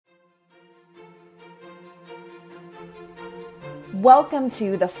Welcome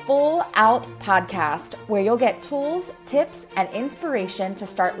to the Full Out Podcast, where you'll get tools, tips, and inspiration to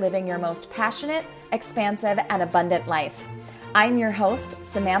start living your most passionate, expansive, and abundant life. I'm your host,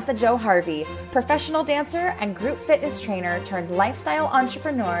 Samantha Jo Harvey, professional dancer and group fitness trainer turned lifestyle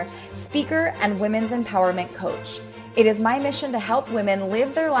entrepreneur, speaker, and women's empowerment coach. It is my mission to help women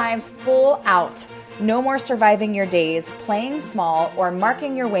live their lives full out. No more surviving your days, playing small, or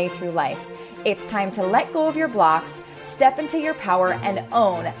marking your way through life. It's time to let go of your blocks, step into your power, and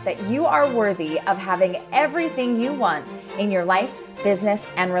own that you are worthy of having everything you want in your life, business,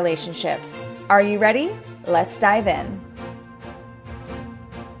 and relationships. Are you ready? Let's dive in.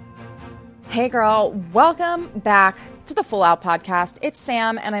 Hey girl, welcome back to the Full Out Podcast. It's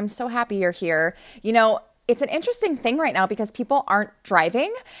Sam, and I'm so happy you're here. You know, it's an interesting thing right now because people aren't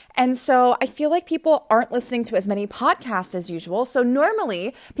driving. And so I feel like people aren't listening to as many podcasts as usual. So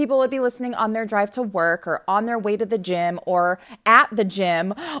normally people would be listening on their drive to work or on their way to the gym or at the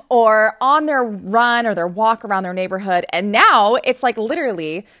gym or on their run or their walk around their neighborhood. And now it's like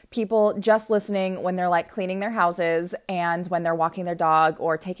literally people just listening when they're like cleaning their houses and when they're walking their dog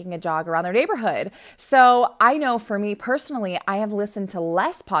or taking a jog around their neighborhood. So I know for me personally, I have listened to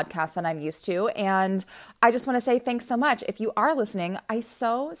less podcasts than I'm used to. And I just want to say thanks so much. If you are listening, I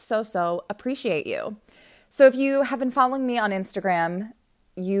so appreciate you. So if you have been following me on Instagram,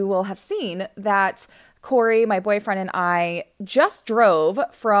 you will have seen that Corey, my boyfriend, and I just drove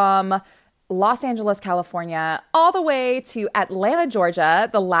from Los Angeles, California, all the way to Atlanta, Georgia,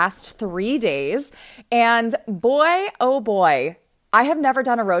 the last 3 days. And boy, oh boy, I have never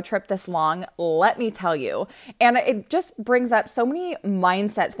done a road trip this long, let me tell you. And it just brings up so many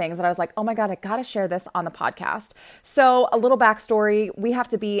mindset things that I was like, oh my God, I gotta share this on the podcast. So a little backstory, we have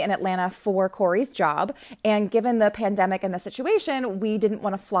to be in Atlanta for Corey's job. And given the pandemic and the situation, we didn't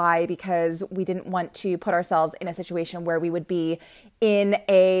want to fly because we didn't want to put ourselves in a situation where we would be in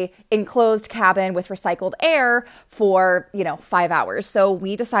a enclosed cabin with recycled air for, 5 hours. So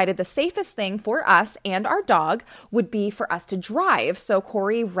we decided the safest thing for us and our dog would be for us to drive. So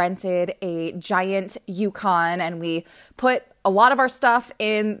Corey rented a giant Yukon and we put a lot of our stuff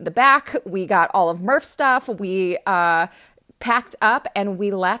in the back. We got all of Murph's stuff. We packed up and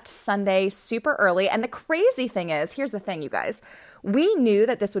we left Sunday super early. And the crazy thing is, here's the thing, you guys. We knew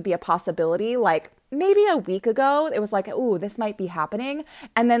that this would be a possibility like maybe a week ago. It was like, ooh, this might be happening.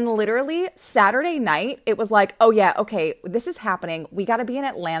 And then literally Saturday night, it was like, oh yeah, okay, this is happening. We got to be in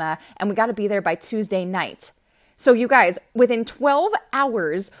Atlanta and we got to be there by Tuesday night. So you guys, within 12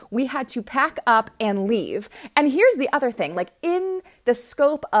 hours, we had to pack up and leave. And here's the other thing, like in the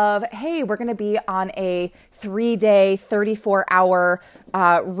scope of, hey, we're going to be on a 3-day, 34-hour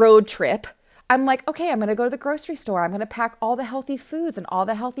road trip. I'm like, okay, I'm going to go to the grocery store. I'm going to pack all the healthy foods and all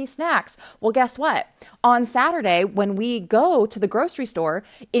the healthy snacks. Well, guess what? On Saturday, when we go to the grocery store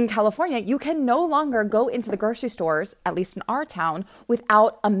in California, you can no longer go into the grocery stores, at least in our town,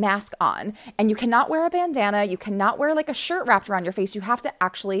 without a mask on. And you cannot wear a bandana. You cannot wear like a shirt wrapped around your face. You have to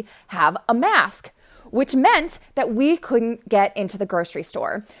actually have a mask, which meant that we couldn't get into the grocery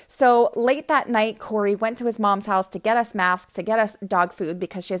store. So late that night, Corey went to his mom's house to get us masks, to get us dog food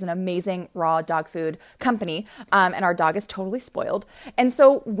because she has an amazing raw dog food company, and our dog is totally spoiled. And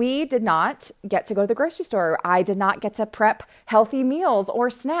so we did not get to go to the grocery store. I did not get to prep healthy meals or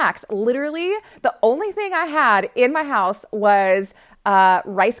snacks. Literally, the only thing I had in my house was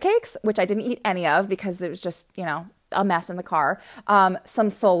rice cakes, which I didn't eat any of because it was just, a mess in the car, some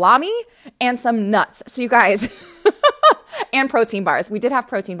salami and some nuts. So you guys, and protein bars. We did have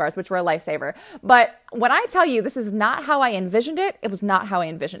protein bars, which were a lifesaver. But when I tell you this is not how I envisioned it, it was not how I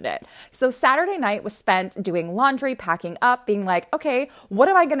envisioned it. So Saturday night was spent doing laundry, packing up, being like, okay, what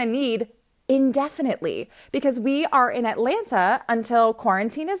am I going to need indefinitely? Because we are in Atlanta until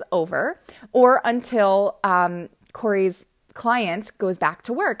quarantine is over or until Corey's client goes back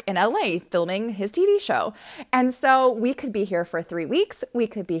to work in LA filming his TV show. And so we could be here for 3 weeks. We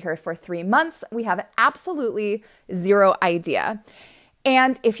could be here for 3 months. We have absolutely zero idea.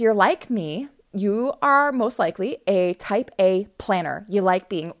 And if you're like me, you are most likely a type A planner. You like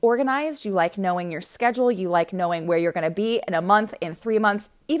being organized. You like knowing your schedule. You like knowing where you're going to be in a month, in 3 months,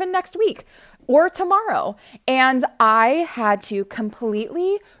 even next week or tomorrow. And I had to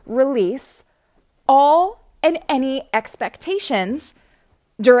completely release all and any expectations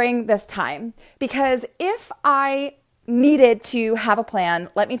during this time. Because if I needed to have a plan,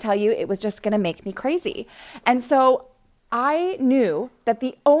 let me tell you, it was just going to make me crazy. And so I knew that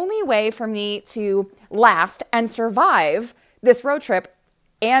the only way for me to last and survive this road trip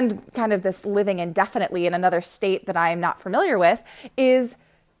and kind of this living indefinitely in another state that I am not familiar with is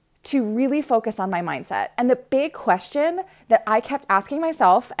to really focus on my mindset. And the big question that I kept asking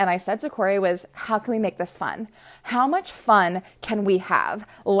myself, and I said to Corey, was, how can we make this fun? How much fun can we have?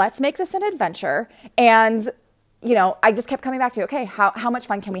 Let's make this an adventure. And, I just kept coming back to, okay, how much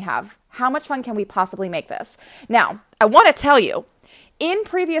fun can we have? How much fun can we possibly make this? Now, I want to tell you, in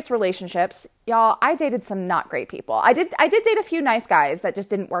previous relationships, y'all, I dated some not great people. I did date a few nice guys that just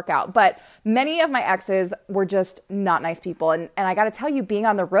didn't work out, but many of my exes were just not nice people. And I got to tell you, being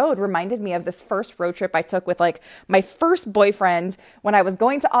on the road reminded me of this first road trip I took with my first boyfriend when I was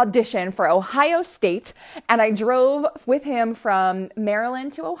going to audition for Ohio State. And I drove with him from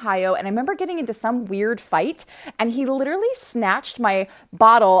Maryland to Ohio. And I remember getting into some weird fight, and he literally snatched my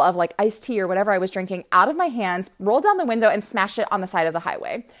bottle of iced tea or whatever I was drinking out of my hands, rolled down the window, and smashed it on the side of the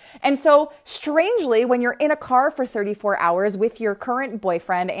highway. And so strangely, when you're in a car for 34 hours with your current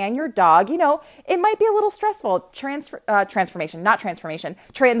boyfriend and your dog, it might be a little stressful. Transition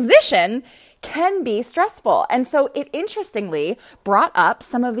can be stressful. And so it interestingly brought up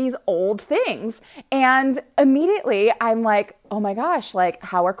some of these old things. And immediately I'm like, oh my gosh,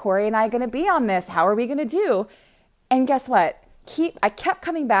 how are Corey and I going to be on this? How are we going to do? And guess what? I kept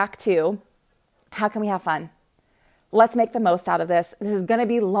coming back to, how can we have fun? Let's make the most out of this. This is going to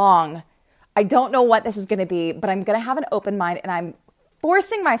be long. I don't know what this is going to be, but I'm going to have an open mind, and I'm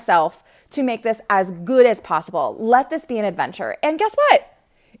forcing myself to make this as good as possible. Let this be an adventure. And guess what?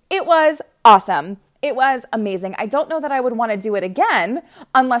 It was awesome. It was amazing. I don't know that I would want to do it again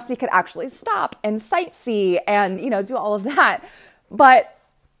unless we could actually stop and sightsee and, do all of that. But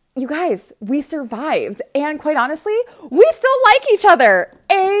you guys, we survived. And quite honestly, we still like each other.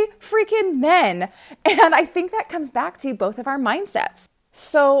 Freaking men. And I think that comes back to both of our mindsets.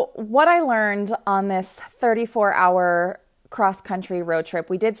 So what I learned on this 34-hour cross-country road trip,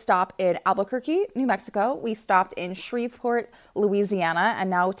 we did stop in Albuquerque, New Mexico. We stopped in Shreveport, Louisiana. And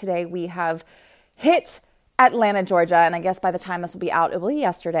now today we have hit Atlanta, Georgia, and I guess by the time this will be out, it will be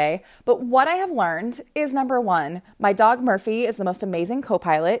yesterday. But what I have learned is, number one, my dog Murphy is the most amazing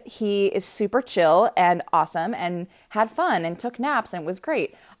co-pilot. He is super chill and awesome and had fun and took naps, and it was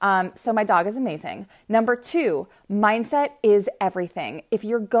great. So my dog is amazing. Number two, mindset is everything. If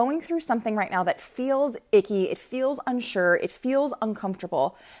you're going through something right now that feels icky, it feels unsure, it feels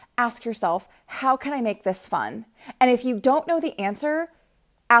uncomfortable, ask yourself, how can I make this fun? And if you don't know the answer,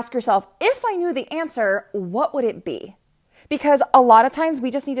 ask yourself, if I knew the answer, what would it be? Because a lot of times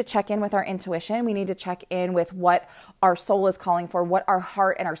we just need to check in with our intuition. We need to check in with what our soul is calling for, what our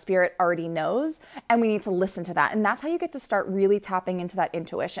heart and our spirit already knows, and we need to listen to that. And that's how you get to start really tapping into that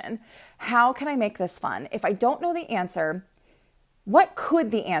intuition. How can I make this fun? If I don't know the answer, what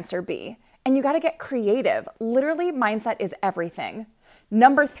could the answer be? And you got to get creative. Literally, mindset is everything.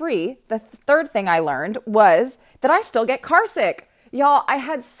 Number three, the third thing I learned was that I still get car sick. Y'all, I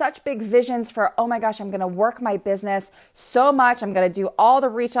had such big visions for, oh my gosh, I'm going to work my business so much. I'm going to do all the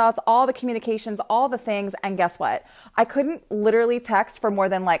reach outs, all the communications, all the things. And guess what? I couldn't literally text for more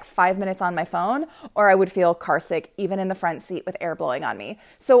than 5 minutes on my phone, or I would feel car sick, even in the front seat with air blowing on me.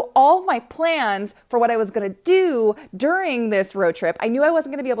 So all of my plans for what I was going to do during this road trip, I knew I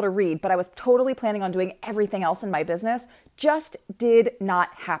wasn't going to be able to read, but I was totally planning on doing everything else in my business, just did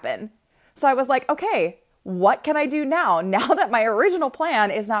not happen. So I was like, okay, what can I do now? Now that my original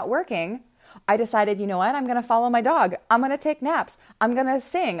plan is not working, I decided, you know what? I'm going to follow my dog. I'm going to take naps. I'm going to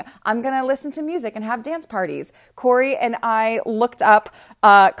sing. I'm going to listen to music and have dance parties. Corey and I looked up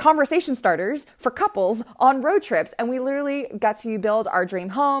conversation starters for couples on road trips, and we literally got to build our dream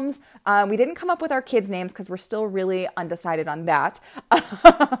homes. We didn't come up with our kids' names because we're still really undecided on that.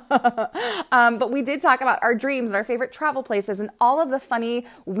 But we did talk about our dreams and our favorite travel places and all of the funny,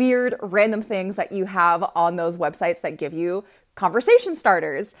 weird, random things that you have on those websites that give you conversation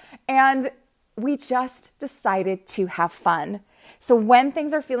starters. And we just decided to have fun. So when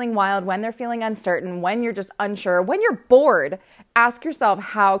things are feeling wild, when they're feeling uncertain, when you're just unsure, when you're bored, ask yourself,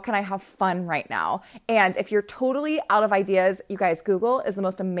 how can I have fun right now? And if you're totally out of ideas, you guys, Google is the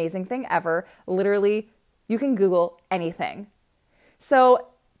most amazing thing ever. Literally, you can Google anything. So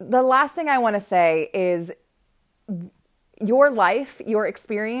the last thing I want to say is your life, your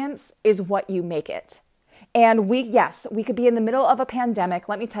experience is what you make it. And we could be in the middle of a pandemic.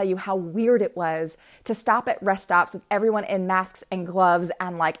 Let me tell you how weird it was to stop at rest stops with everyone in masks and gloves.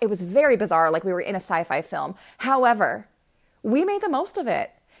 And it was very bizarre, like we were in a sci-fi film. However, we made the most of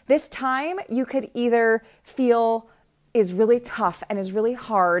it. This time you could either feel is really tough and is really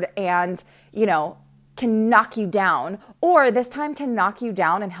hard and, can knock you down, or this time can knock you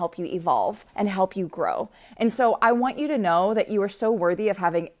down and help you evolve and help you grow. And so I want you to know that you are so worthy of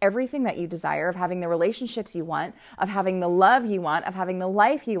having everything that you desire, of having the relationships you want, of having the love you want, of having the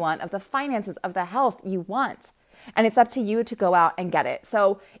life you want, of the finances, of the health you want. And it's up to you to go out and get it.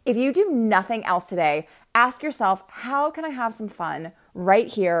 So if you do nothing else today, ask yourself, how can I have some fun right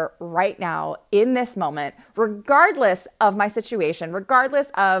here, right now, in this moment, regardless of my situation, regardless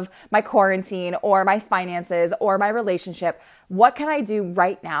of my quarantine or my finances or my relationship? What can I do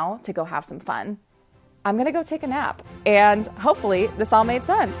right now to go have some fun? I'm going to go take a nap. And hopefully this all made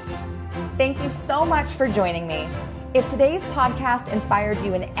sense. Thank you so much for joining me. If today's podcast inspired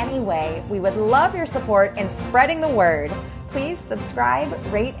you in any way, we would love your support in spreading the word. Please subscribe,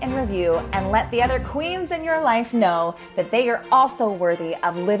 rate, and review, and let the other queens in your life know that they are also worthy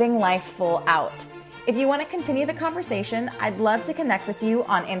of living life full out. If you want to continue the conversation, I'd love to connect with you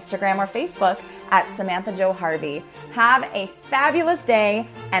on Instagram or Facebook at Samantha Jo Harvey. Have a fabulous day,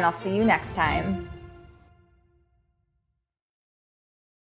 and I'll see you next time.